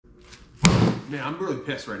Man, I'm really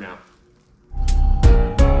pissed right now.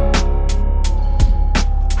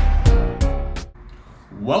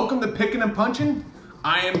 Welcome to Picking and Punching.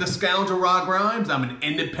 I am the scoundrel Rod Grimes. I'm an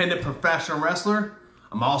independent professional wrestler.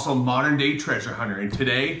 I'm also a modern day treasure hunter. And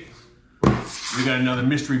today, we got another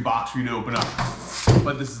mystery box for you to open up.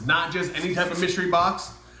 But this is not just any type of mystery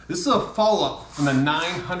box. This is a follow-up from the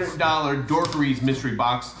 $900 Dorkery's mystery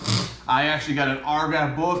box. I actually got an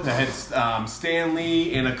autograph book that had Stan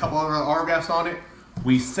Lee and a couple other autographs on it.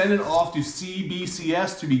 We sent it off to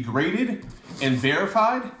CBCS to be graded and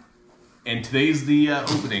verified. And today's the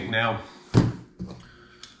opening. Now,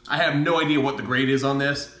 I have no idea what the grade is on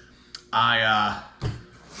this. I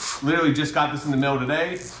literally just got this in the mail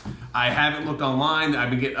today. I haven't looked online. I've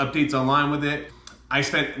been getting updates online with it. I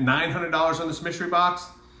spent $900 on this mystery box.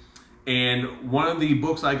 And one of the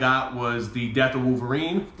books I got was The Death of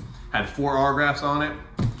Wolverine. Had 4 autographs on it.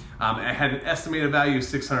 It had an estimated value of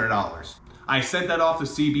 $600. I sent that off to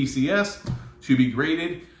CBCS to be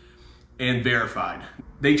graded and verified.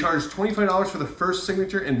 They charged $25 for the first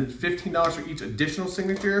signature and $15 for each additional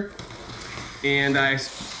signature. And I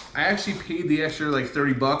actually paid the extra like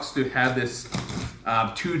 30 bucks to have this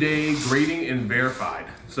 2-day grading and verified.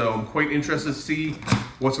 So I'm quite interested to see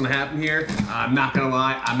what's gonna happen here. I'm not gonna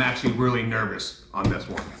lie, I'm actually really nervous on this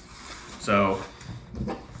one. So,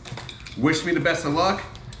 wish me the best of luck.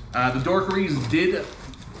 The Dorkerys did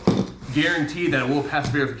guarantee that it will pass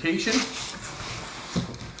verification.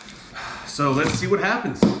 So let's see what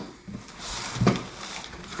happens.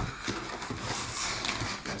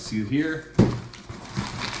 Let's see it here.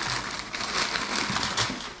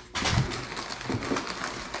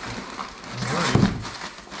 All right.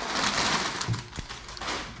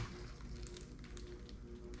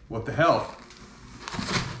 What the hell?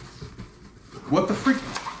 What the freak?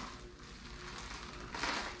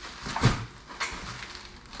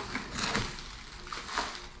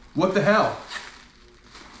 What the hell?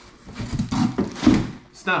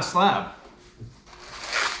 It's not a slab.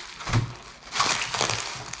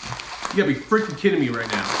 You gotta be freaking kidding me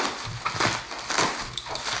right now.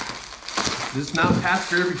 Is this not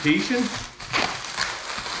past verification?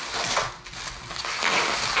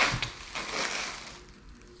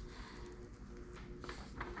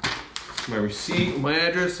 My receipt, my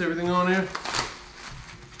address, everything on there.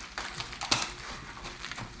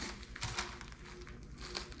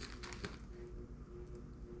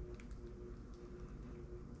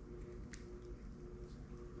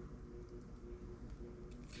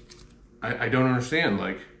 I don't understand,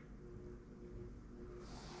 like,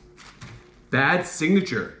 bad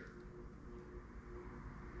signature.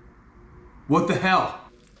 What the hell?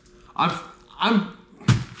 I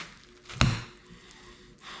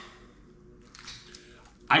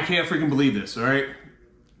can't freaking believe this, all right?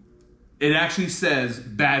 It actually says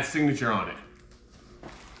bad signature on it.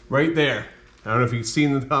 Right there. I don't know if you can see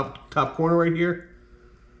in the top corner right here.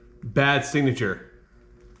 Bad signature.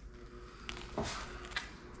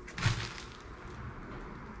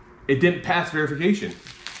 It didn't pass verification.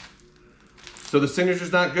 So the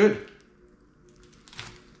signature's not good.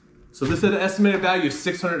 So this had an estimated value of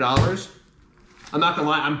 $600. I'm not gonna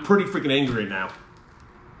lie, I'm pretty freaking angry right now.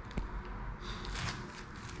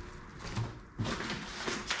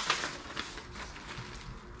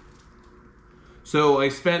 So I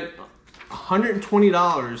spent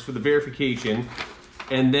 $120 for the verification,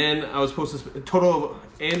 and then I was supposed to spend a total of,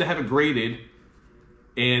 and to have it graded,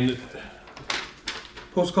 and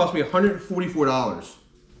supposed to cost me $144.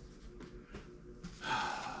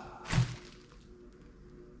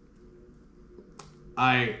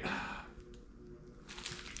 I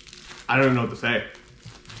don't even know what to say.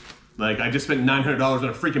 Like, I just spent $900 on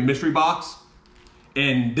a freaking mystery box,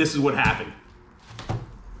 and this is what happened.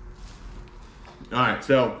 All right,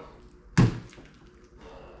 so,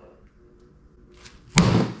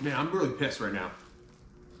 man, I'm really pissed right now.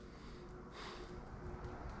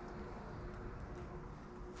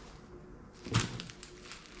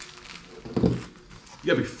 You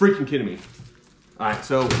gotta be freaking kidding me. All right,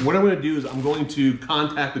 so what I'm gonna do is I'm going to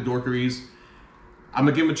contact the Dorkerys. I'm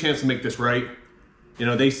gonna give them a chance to make this right. You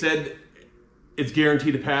know, they said it's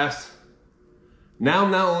guaranteed to pass. Now,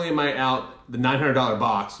 not only am I out the $900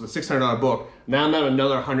 box, the $600 book, now I'm out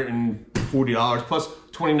another $140 plus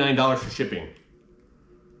 $29 for shipping.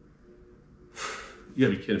 You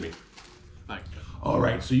gotta be kidding me. All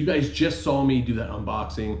right, so you guys just saw me do that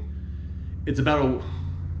unboxing. It's about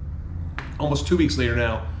almost 2 weeks later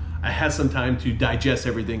now. I had some time to digest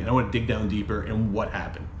everything, and I want to dig down deeper in what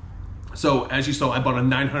happened. So as you saw, I bought a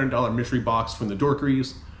 $900 mystery box from the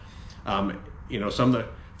Dorkerys. You know,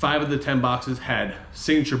 5 of the 10 boxes had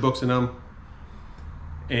signature books in them.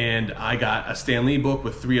 and I got a Stan Lee book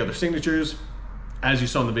with 3 other signatures. As you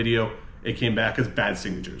saw in the video, it came back as bad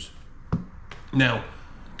signatures. Now,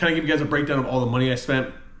 kind of give you guys a breakdown of all the money I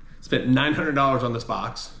spent. Spent $900 on this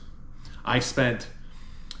box. I spent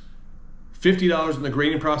 $50 in the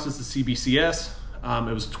grading process to CBCS.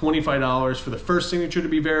 It was $25 for the first signature to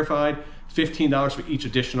be verified, $15 for each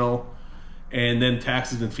additional, and then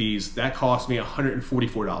taxes and fees. That cost me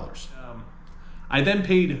 $144. I then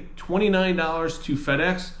paid $29 to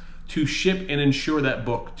FedEx to ship and insure that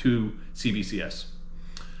book to CBCS.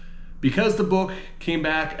 Because the book came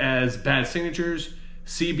back as bad signatures,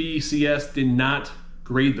 CBCS did not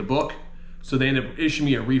grade the book, so they ended up issuing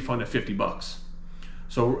me a refund of 50 bucks.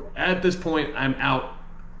 So at this point, I'm out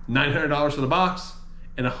 $900 for the box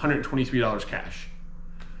and $123 cash.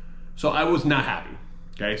 So I was not happy,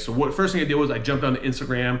 okay? So what first thing I did was I jumped on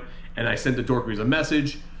Instagram and I sent the Dorkeries a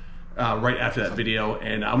message right after that video,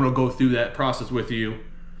 and I'm gonna go through that process with you.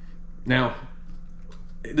 Now,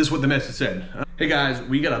 this is what the message said. Hey guys,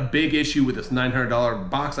 we got a big issue with this $900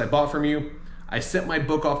 box I bought from you. I sent my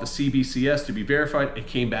book off to CBCS to be verified. It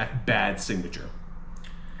came back bad signature.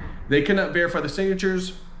 They could not verify the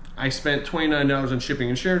signatures. I spent $29 on shipping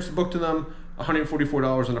and insurance to book to them,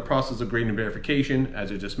 $144 on the process of grading and verification,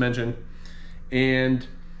 as I just mentioned, and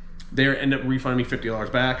they ended up refunding me $50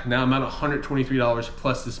 back. Now I'm at $123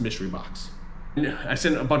 plus this mystery box. I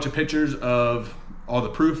sent a bunch of pictures of all the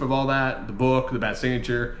proof of all that, the book, the bad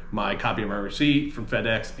signature, my copy of my receipt from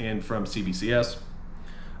FedEx and from CBCS.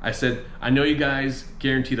 I said, I know you guys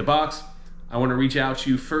guarantee the box. I want to reach out to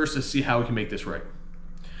you first to see how we can make this right.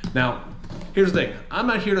 Now, here's the thing. I'm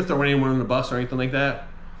not here to throw anyone on the bus or anything like that.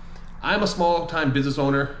 I'm a small-time business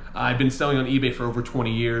owner. I've been selling on eBay for over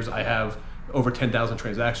 20 years. I have over 10,000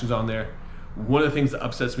 transactions on there. One of the things that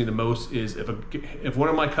upsets me the most is if one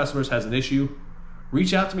of my customers has an issue,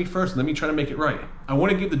 reach out to me first and let me try to make it right. I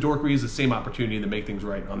want to give the Dorkeries the same opportunity to make things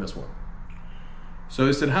right on this one. So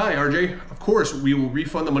I said, hi RJ, of course we will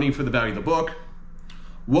refund the money for the value of the book.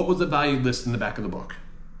 What was the value list in the back of the book?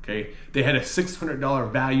 Okay, they had a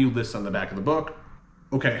 $600 value list on the back of the book.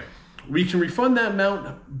 Okay, we can refund that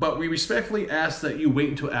amount, but we respectfully ask that you wait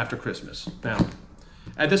until after Christmas. Now,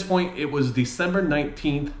 at this point, it was December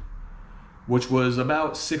 19th, which was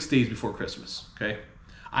about 6 days before Christmas, okay?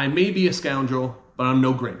 I may be a scoundrel, but I'm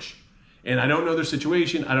no Grinch. And I don't know their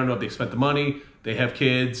situation. I don't know if they spent the money, they have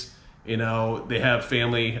kids, you know, they have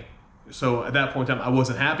family. So at that point in time, I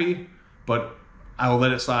wasn't happy, but I will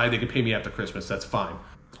let it slide. They can pay me after Christmas, that's fine.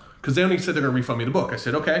 Because they only said they're gonna refund me the book. I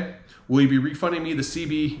said, okay, will you be refunding me the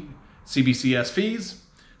CBCS fees?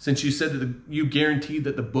 Since you said that you guaranteed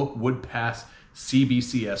that the book would pass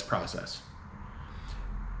CBCS process.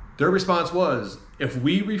 Their response was, if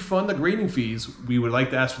we refund the grading fees, we would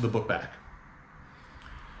like to ask for the book back.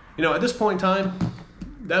 You know, at this point in time,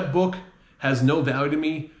 that book has no value to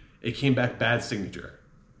me. It came back bad signature,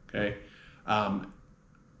 okay?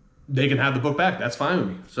 They can have the book back, that's fine with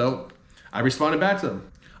me. So I responded back to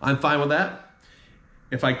them. I'm fine with that.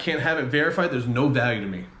 If I can't have it verified, there's no value to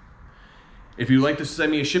me. If you'd like to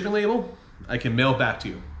send me a shipping label, I can mail it back to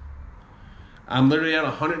you. I'm literally at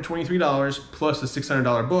 $123 plus the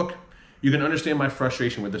 $600 book. You can understand my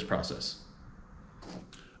frustration with this process.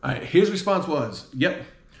 All right, his response was, yep,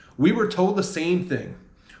 we were told the same thing.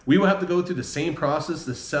 We will have to go through the same process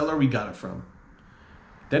the seller we got it from.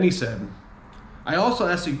 Then he said, I also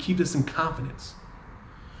asked you to keep this in confidence.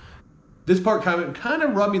 This part kind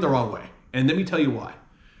of rubbed me the wrong way, and let me tell you why.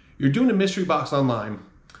 You're doing a mystery box online.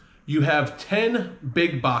 You have 10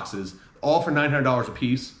 big boxes, all for $900 a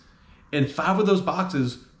piece, and 5 of those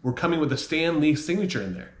boxes were coming with a Stan Lee signature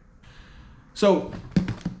in there. So,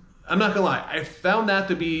 I'm not gonna lie, I found that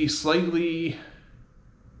to be slightly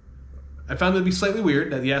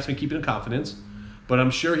weird that he asked me to keep it in confidence, but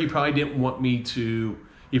I'm sure he probably didn't want me to,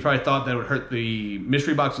 he probably thought that would hurt the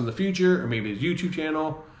mystery box in the future, or maybe his YouTube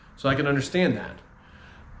channel, so I can understand that.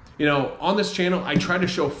 You know, on this channel, I try to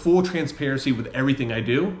show full transparency with everything I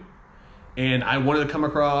do, and I wanted to come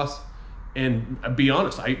across and be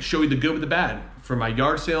honest. I show you the good with the bad. For my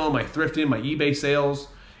yard sale, my thrifting, my eBay sales,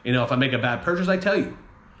 you know, if I make a bad purchase, I tell you.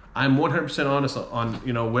 I'm 100% honest on,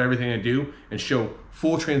 you know, what everything I do and show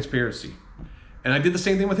full transparency. And I did the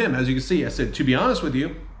same thing with him. As you can see, I said, to be honest with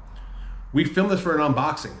you, we filmed this for an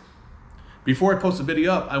unboxing. Before I post the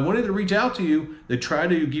video up, I wanted to reach out to you to try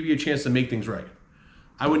to give you a chance to make things right.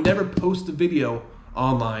 I would never post the video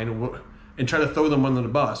online and try to throw them under the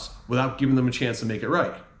bus without giving them a chance to make it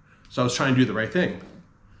right. So I was trying to do the right thing.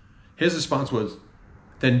 His response was,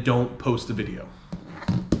 then don't post the video.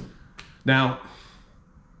 Now,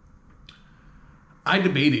 I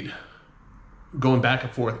debated going back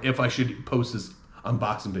and forth if I should post this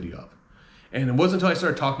unboxing video up. And it wasn't until I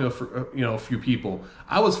started talking to a few people,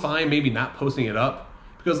 I was fine maybe not posting it up,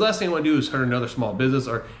 because the last thing I want to do is hurt another small business.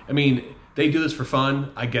 Or, I mean, they do this for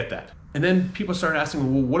fun, I get that. And then people started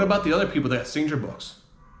asking, well, what about the other people that got signature books?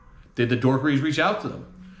 Did the Dorkerys reach out to them?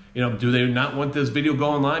 You know, do they not want this video go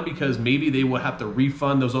online because maybe they will have to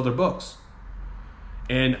refund those other books?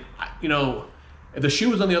 And, you know, if the shoe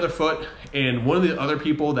was on the other foot and one of the other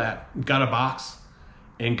people that got a box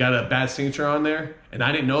and got a bad signature on there and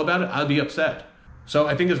I didn't know about it, I'd be upset. So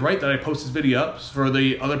I think it's right that I post this video up for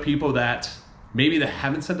the other people that maybe they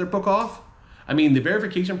haven't sent their book off. I mean, the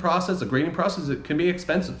verification process, the grading process, it can be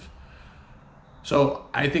expensive. So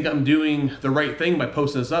I think I'm doing the right thing by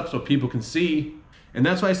posting this up so people can see. And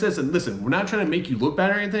that's why I said, listen, we're not trying to make you look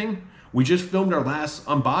bad or anything. We just filmed our last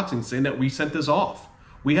unboxing saying that we sent this off.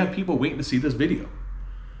 We have people waiting to see this video.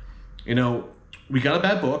 You know, we got a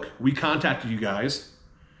bad book. We contacted you guys.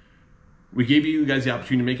 We gave you guys the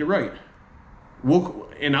opportunity to make it right.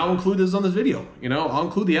 And I'll include this on this video. You know, I'll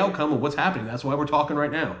include the outcome of what's happening. That's why we're talking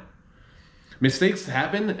right now. Mistakes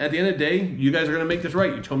happen. At the end of the day, you guys are going to make this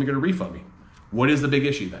right. You told me you're going to refund me. What is the big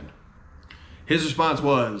issue then? His response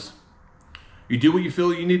was, you do what you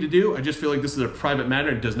feel you need to do. I just feel like this is a private matter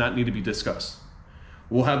and does not need to be discussed.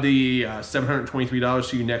 We'll have the $723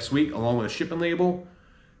 to you next week along with a shipping label.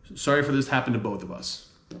 Sorry for this happened to both of us.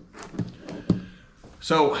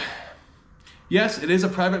 So, yes, it is a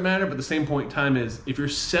private matter, but the same point in time is if you're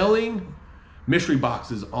selling mystery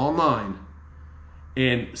boxes online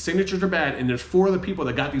and signatures are bad and there's 4 other people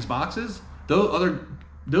that got these boxes,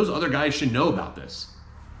 those other guys should know about this.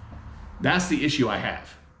 That's the issue I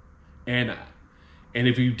have. And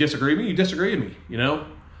if you disagree with me, you disagree with me, you know?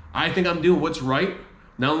 I think I'm doing what's right,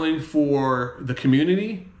 not only for the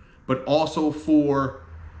community, but also for,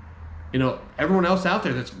 you know, everyone else out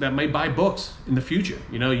there that might buy books in the future.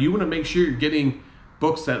 You know, you want to make sure you're getting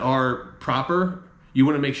books that are proper. You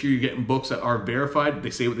want to make sure you're getting books that are verified.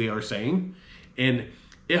 They say what they are saying. And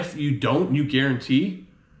if you don't, you guarantee,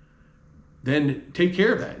 then take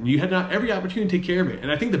care of that. And you had not every opportunity to take care of it.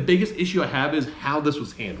 And I think the biggest issue I have is how this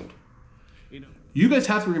was handled. You guys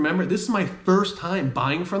have to remember, this is my first time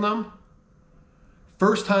buying from them.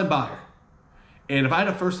 First time buyer. And if I had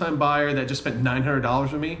a first time buyer that just spent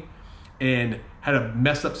 $900 with me and had a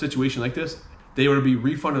messed up situation like this, they would be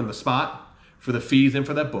refunded on the spot for the fees and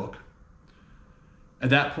for that book. At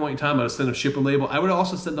that point in time, I would send them a shipping label. I would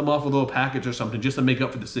also send them off a little package or something just to make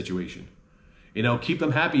up for the situation. You know, keep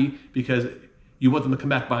them happy because you want them to come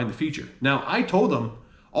back by in the future. Now, I told them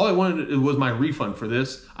all I wanted was my refund for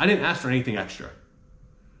this. I didn't ask for anything extra,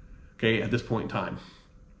 okay, at this point in time.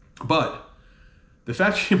 But the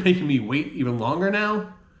fact that you're making me wait even longer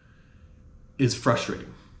now is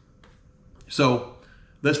frustrating. So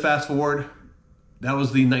let's fast forward. That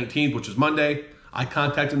was the 19th, which is Monday. I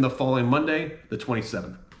contacted them the following Monday, the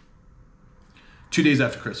 27th. 2 days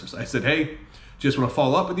after Christmas. I said, hey, just want to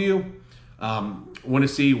follow up with you. Want to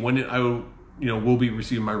see when I will be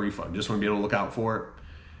receiving my refund. Just want to be able to look out for it.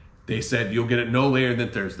 They said you'll get it no later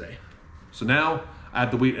than Thursday. So now I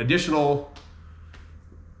have to wait additional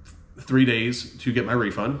 3 days to get my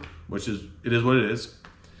refund, which is, it is what it is.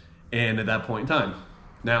 And at that point in time.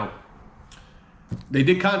 Now, they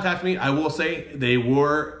did contact me. I will say they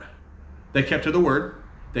kept to the word.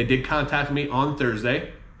 They did contact me on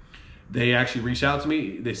Thursday. They actually reached out to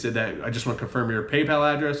me. They said that I just want to confirm your PayPal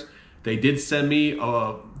address. They did send me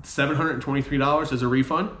 $723 as a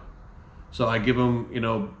refund. So I give them,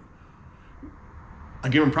 I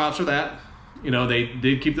give them props for that. They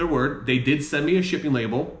did keep their word. They did send me a shipping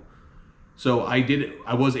label. So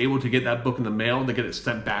I was able to get that book in the mail to get it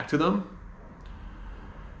sent back to them.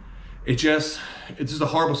 It's just a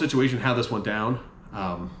horrible situation how this went down.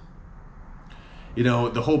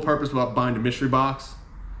 The whole purpose about buying a mystery box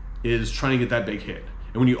is trying to get that big hit.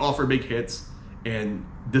 And when you offer big hits and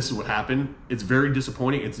this is what happened, it's very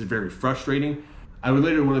disappointing. It's very frustrating. I would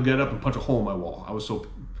literally want to get up and punch a hole in my wall. I was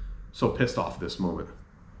so pissed off at this moment.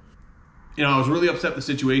 I was really upset with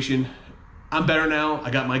the situation. I'm better now. I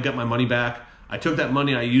got my money back. I took that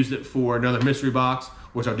money, I used it for another mystery box,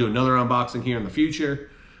 which I'll do another unboxing here in the future.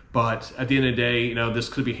 But at the end of the day, this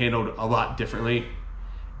could be handled a lot differently.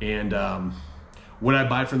 And would I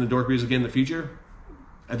buy from the Dorkerys again in the future?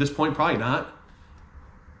 At this point, probably not.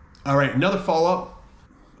 All right, another follow-up.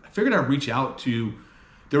 I figured I'd reach out to,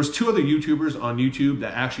 there was 2 other YouTubers on YouTube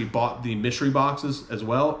that actually bought the mystery boxes as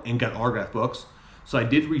well and got autographed books. So I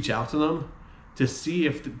did reach out to them to see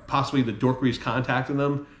if possibly the Dorkerys contacted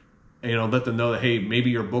them and let them know that, hey, maybe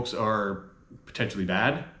your books are potentially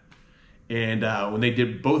bad. And when they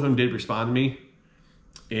did, both of them did respond to me.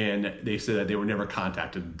 and they said that they were never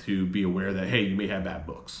contacted to be aware that, hey, you may have bad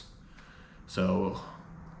books. So,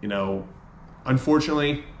 you know,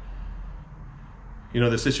 unfortunately, you know,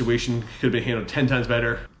 the situation could have been handled 10 times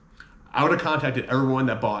better. I would have contacted everyone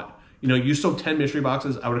that bought, you know, you sold 10 mystery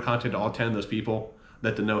boxes. I would have contacted all 10 of those people,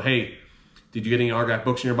 let them know, hey, did you get any autographed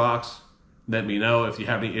books in your box? Let me know if you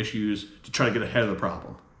have any issues to try to get ahead of the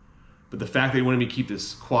problem. But the fact that they wanted me to keep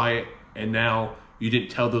this quiet, and now you didn't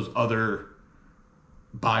tell those other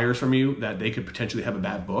buyers from you that they could potentially have a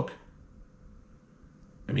bad book.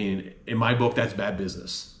 I mean, in my book, that's bad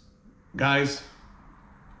business. Guys,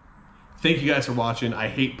 thank you guys for watching. I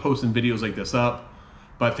hate posting videos like this up,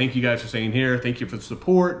 but thank you guys for staying here. Thank you for the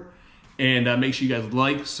support. And make sure you guys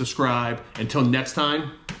like, subscribe. Until next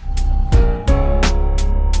time,